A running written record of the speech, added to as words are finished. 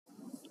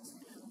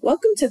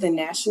Welcome to the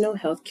National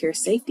Healthcare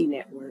Safety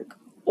Network,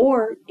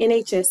 or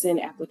NHSN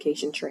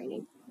application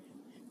training.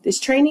 This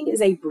training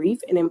is a brief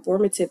and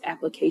informative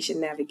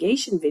application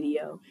navigation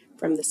video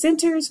from the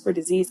Centers for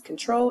Disease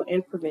Control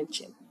and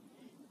Prevention.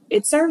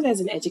 It serves as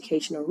an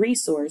educational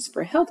resource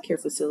for healthcare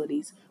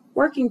facilities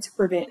working to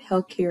prevent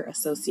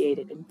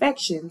healthcare-associated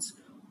infections,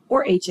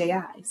 or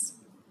HAIs.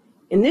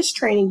 In this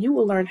training, you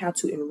will learn how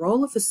to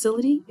enroll a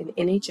facility in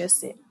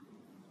NHSN.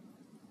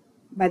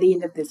 By the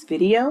end of this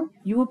video,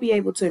 you will be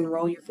able to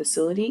enroll your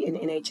facility in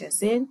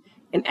NHSN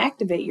and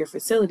activate your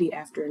facility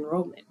after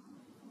enrollment.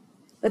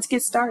 Let's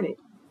get started.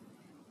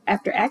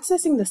 After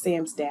accessing the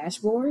SAMS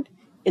dashboard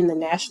in the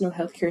National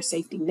Healthcare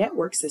Safety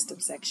Network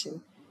System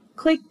section,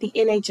 click the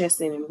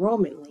NHSN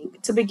enrollment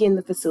link to begin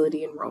the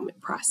facility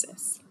enrollment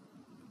process.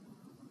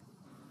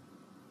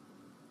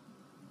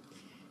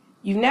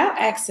 You've now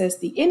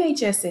accessed the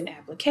NHSN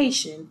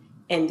application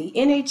and the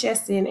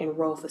NHSN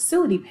Enroll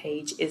Facility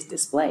page is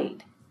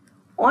displayed.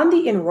 On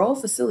the Enroll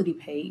Facility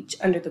page,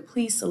 under the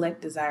Please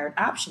Select Desired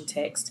Option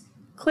text,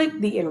 click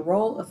the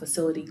Enroll a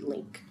Facility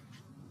link.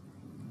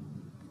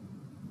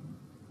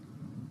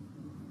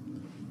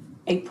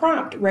 A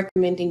prompt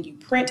recommending you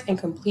print and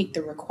complete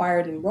the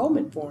required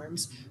enrollment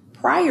forms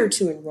prior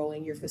to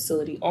enrolling your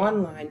facility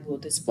online will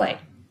display.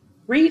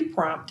 Read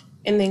prompt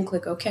and then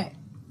click OK.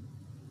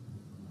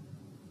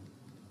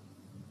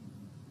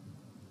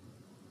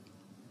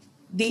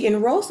 The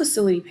Enroll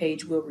Facility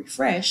page will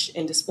refresh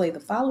and display the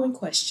following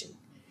question.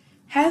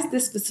 Has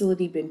this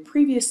facility been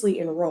previously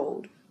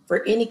enrolled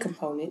for any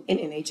component in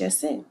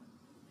NHSN?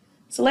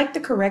 Select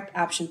the correct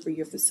option for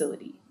your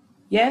facility.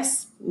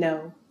 Yes,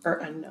 no, or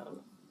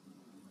unknown.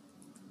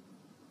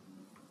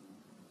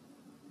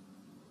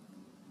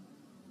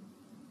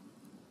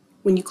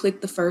 When you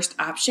click the first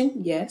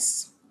option,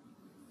 yes,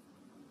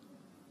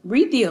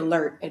 read the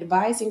alert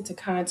advising to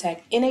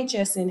contact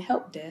NHSN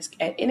Help Desk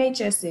at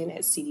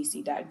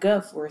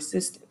nhsn@cdc.gov for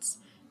assistance.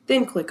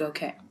 Then click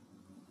OK.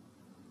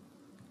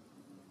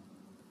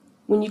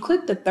 When you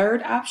click the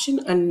third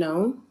option,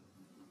 unknown,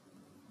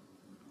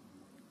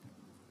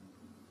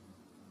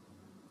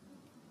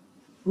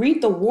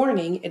 read the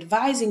warning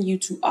advising you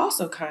to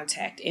also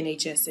contact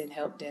NHSN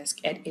Help Desk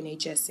at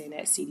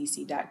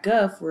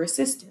nhsn@cdc.gov for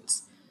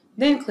assistance.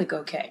 Then click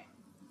OK.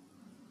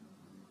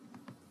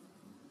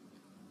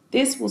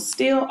 This will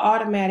still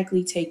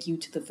automatically take you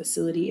to the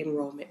facility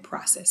enrollment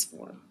process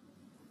form.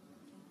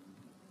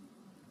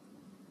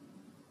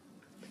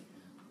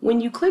 When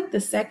you click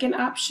the second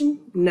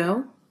option,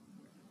 no,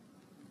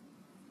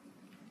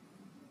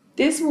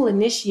 this will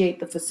initiate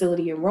the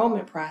facility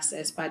enrollment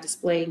process by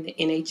displaying the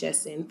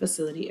NHSN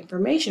facility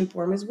information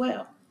form as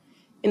well.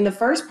 In the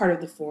first part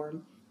of the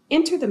form,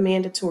 enter the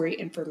mandatory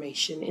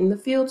information in the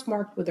fields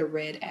marked with a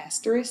red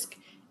asterisk,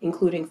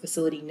 including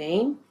facility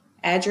name,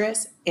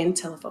 address, and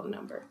telephone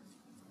number.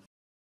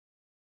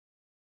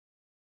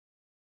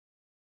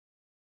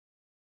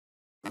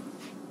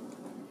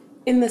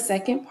 In the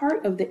second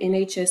part of the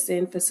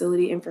NHSN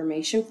facility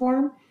information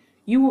form,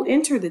 you will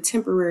enter the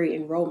temporary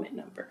enrollment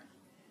number.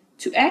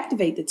 To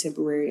activate the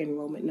temporary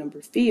enrollment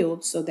number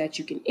field so that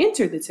you can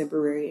enter the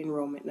temporary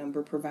enrollment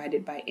number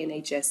provided by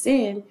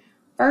NHSN,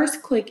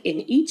 first click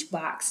in each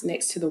box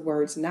next to the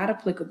words Not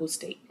Applicable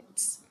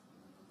Statements.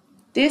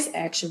 This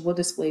action will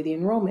display the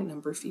enrollment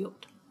number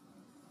field.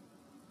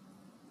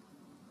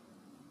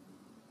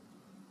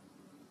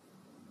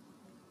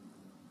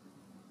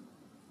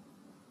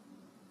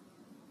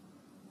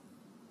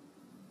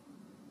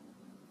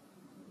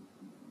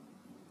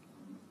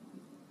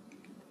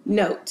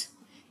 Note: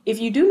 if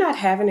you do not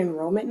have an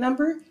enrollment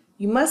number,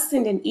 you must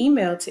send an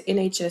email to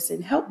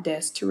NHSN Help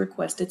Desk to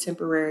request a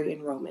temporary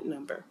enrollment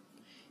number.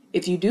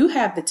 If you do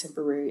have the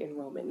temporary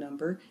enrollment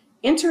number,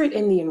 enter it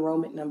in the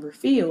enrollment number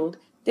field,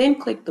 then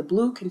click the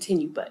blue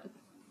Continue button.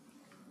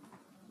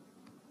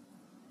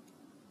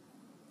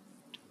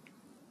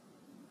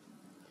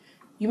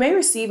 You may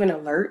receive an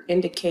alert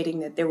indicating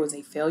that there was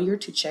a failure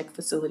to check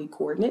facility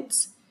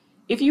coordinates.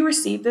 If you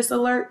receive this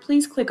alert,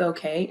 please click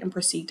OK and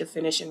proceed to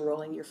finish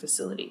enrolling your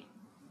facility.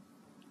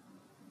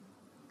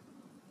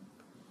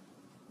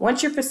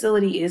 Once your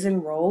facility is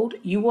enrolled,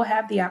 you will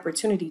have the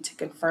opportunity to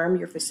confirm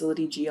your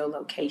facility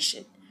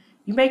geolocation.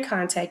 You may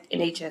contact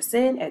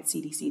NHSN at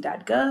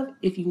cdc.gov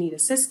if you need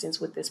assistance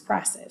with this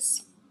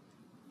process.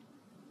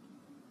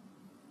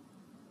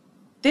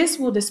 This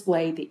will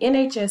display the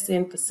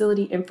NHSN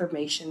Facility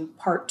Information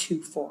Part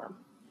 2 form.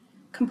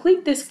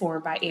 Complete this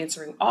form by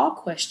answering all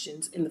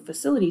questions in the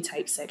Facility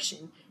Type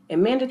section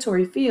and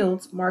mandatory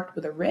fields marked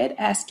with a red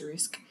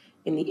asterisk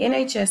in the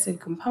NHSN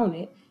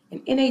Component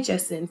and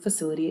NHSN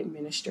Facility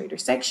Administrator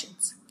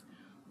sections.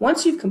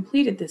 Once you've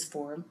completed this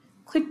form,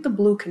 click the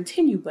blue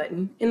Continue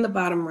button in the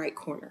bottom right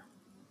corner.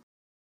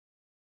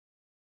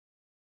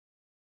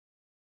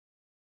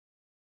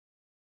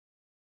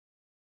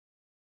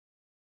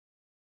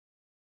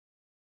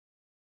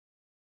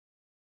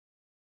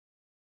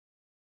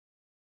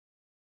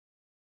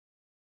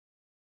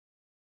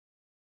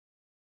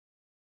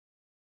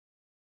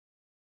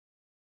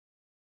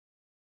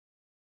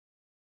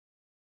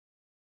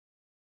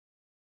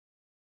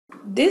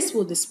 This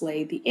will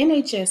display the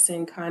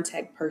NHSN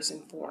contact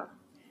person form.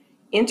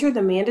 Enter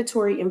the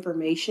mandatory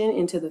information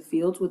into the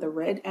fields with a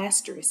red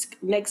asterisk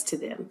next to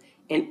them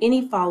in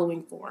any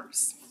following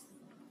forms.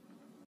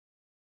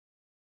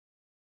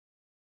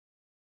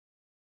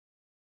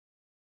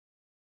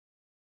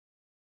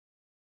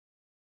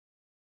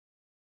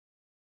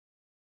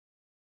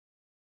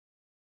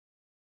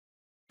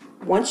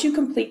 Once you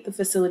complete the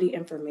facility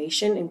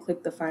information and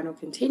click the final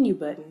continue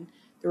button,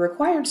 the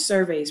required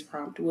surveys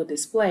prompt will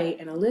display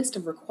and a list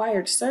of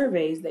required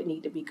surveys that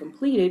need to be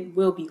completed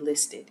will be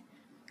listed.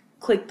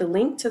 Click the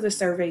link to the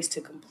surveys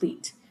to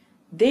complete.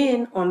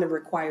 Then, on the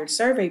required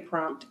survey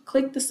prompt,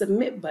 click the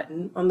submit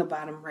button on the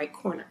bottom right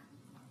corner.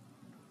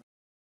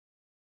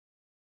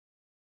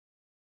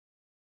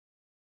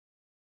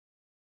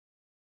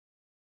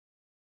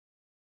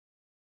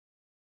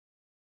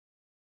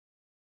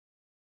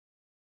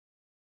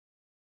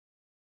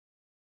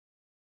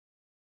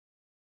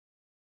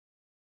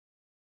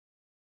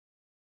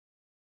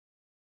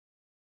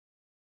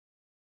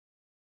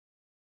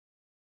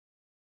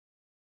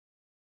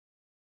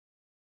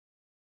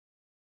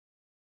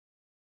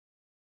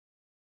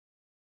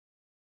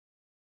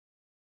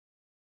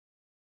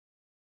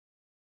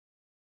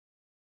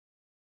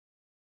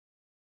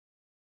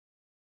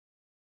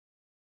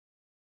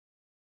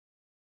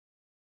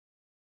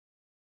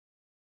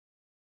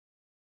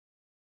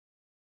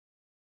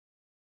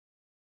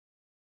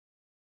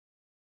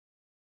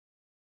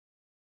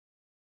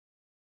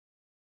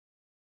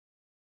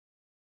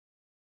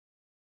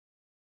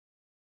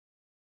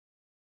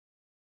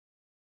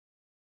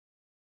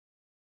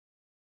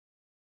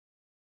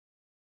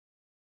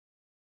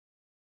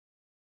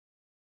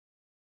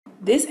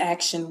 This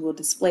action will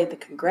display the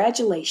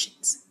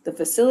 "Congratulations, the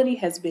facility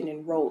has been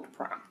enrolled"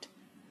 prompt.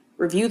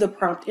 Review the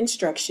prompt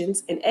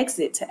instructions and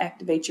exit to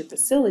activate your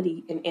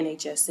facility in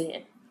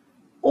NHSN,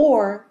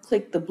 or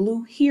click the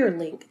blue Here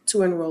link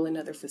to enroll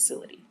another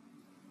facility.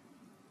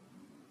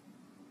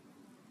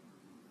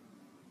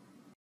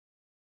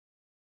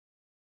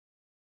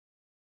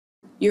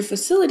 Your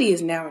facility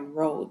is now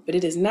enrolled, but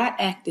it is not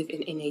active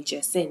in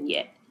NHSN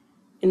yet.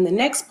 In the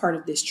next part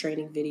of this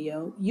training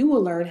video, you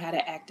will learn how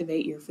to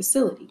activate your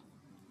facility.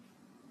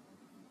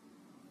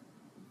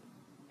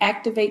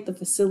 Activate the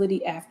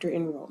facility after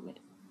enrollment.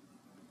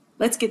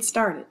 Let's get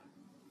started.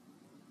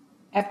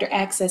 After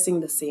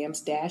accessing the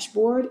SAMS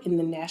dashboard in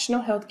the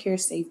National Healthcare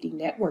Safety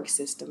Network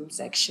System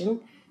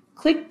section,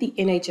 click the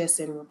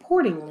NHSN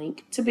reporting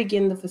link to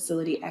begin the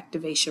facility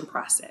activation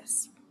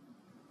process.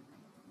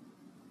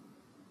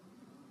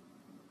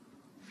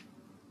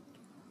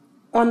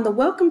 On the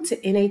Welcome to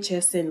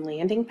NHSN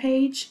landing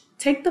page,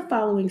 take the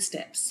following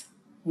steps.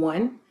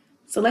 1.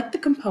 Select the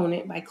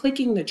component by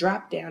clicking the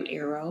drop-down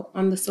arrow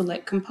on the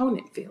Select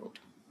Component field.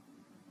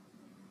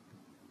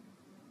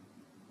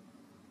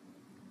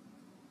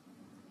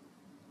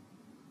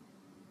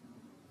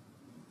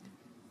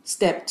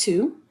 Step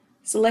 2.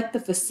 Select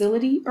the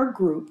facility or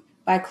group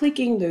by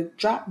clicking the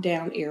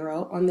drop-down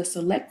arrow on the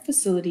Select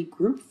Facility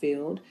Group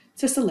field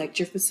to select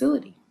your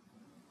facility.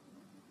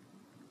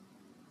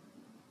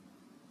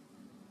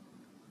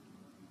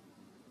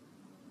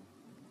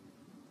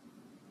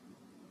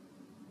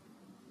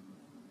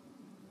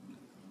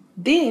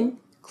 Then,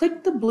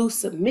 click the blue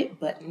Submit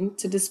button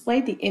to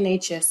display the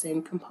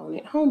NHSN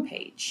component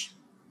homepage.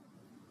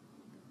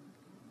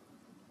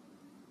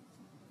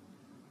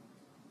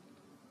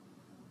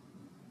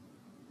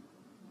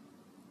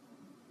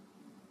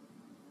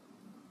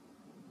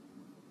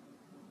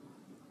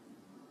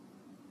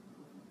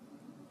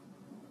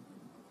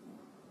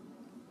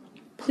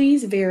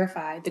 Please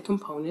verify the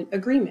component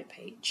agreement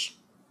page.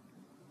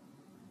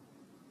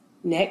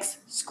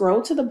 Next,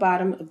 scroll to the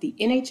bottom of the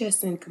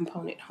NHSN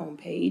component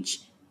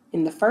homepage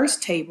in the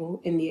first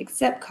table in the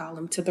Accept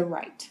column to the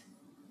right.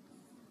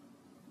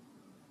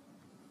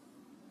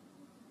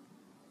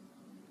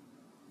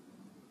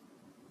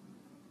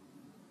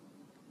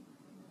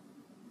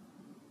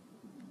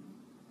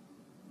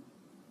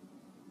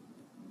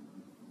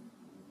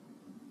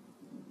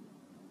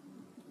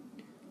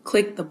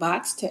 Click the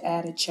box to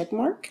add a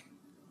checkmark.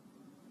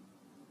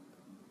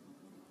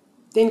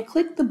 Then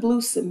click the blue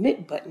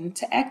Submit button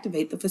to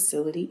activate the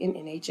facility in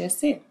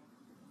NHSN.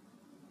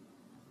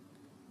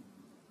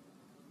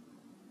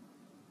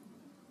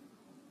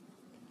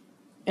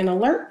 An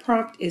alert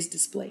prompt is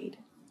displayed,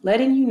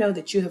 letting you know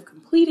that you have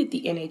completed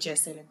the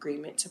NHSN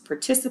agreement to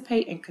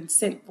participate and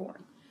consent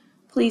form.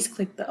 Please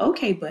click the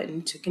OK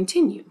button to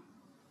continue.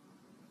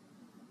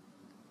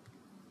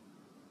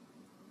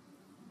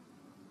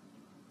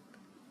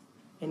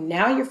 And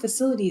now your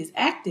facility is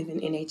active in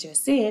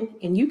NHSN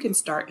and you can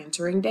start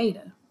entering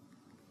data.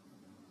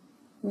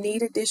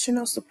 Need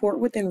additional support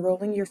with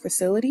enrolling your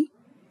facility?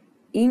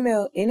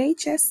 Email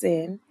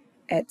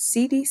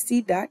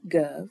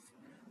nhsn@cdc.gov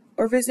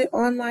or visit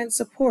online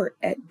support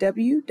at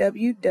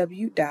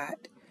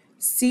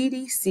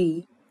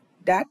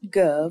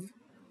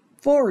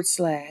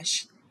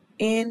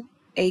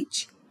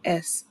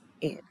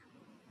www.cdc.gov/NHSN.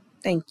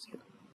 Thank you.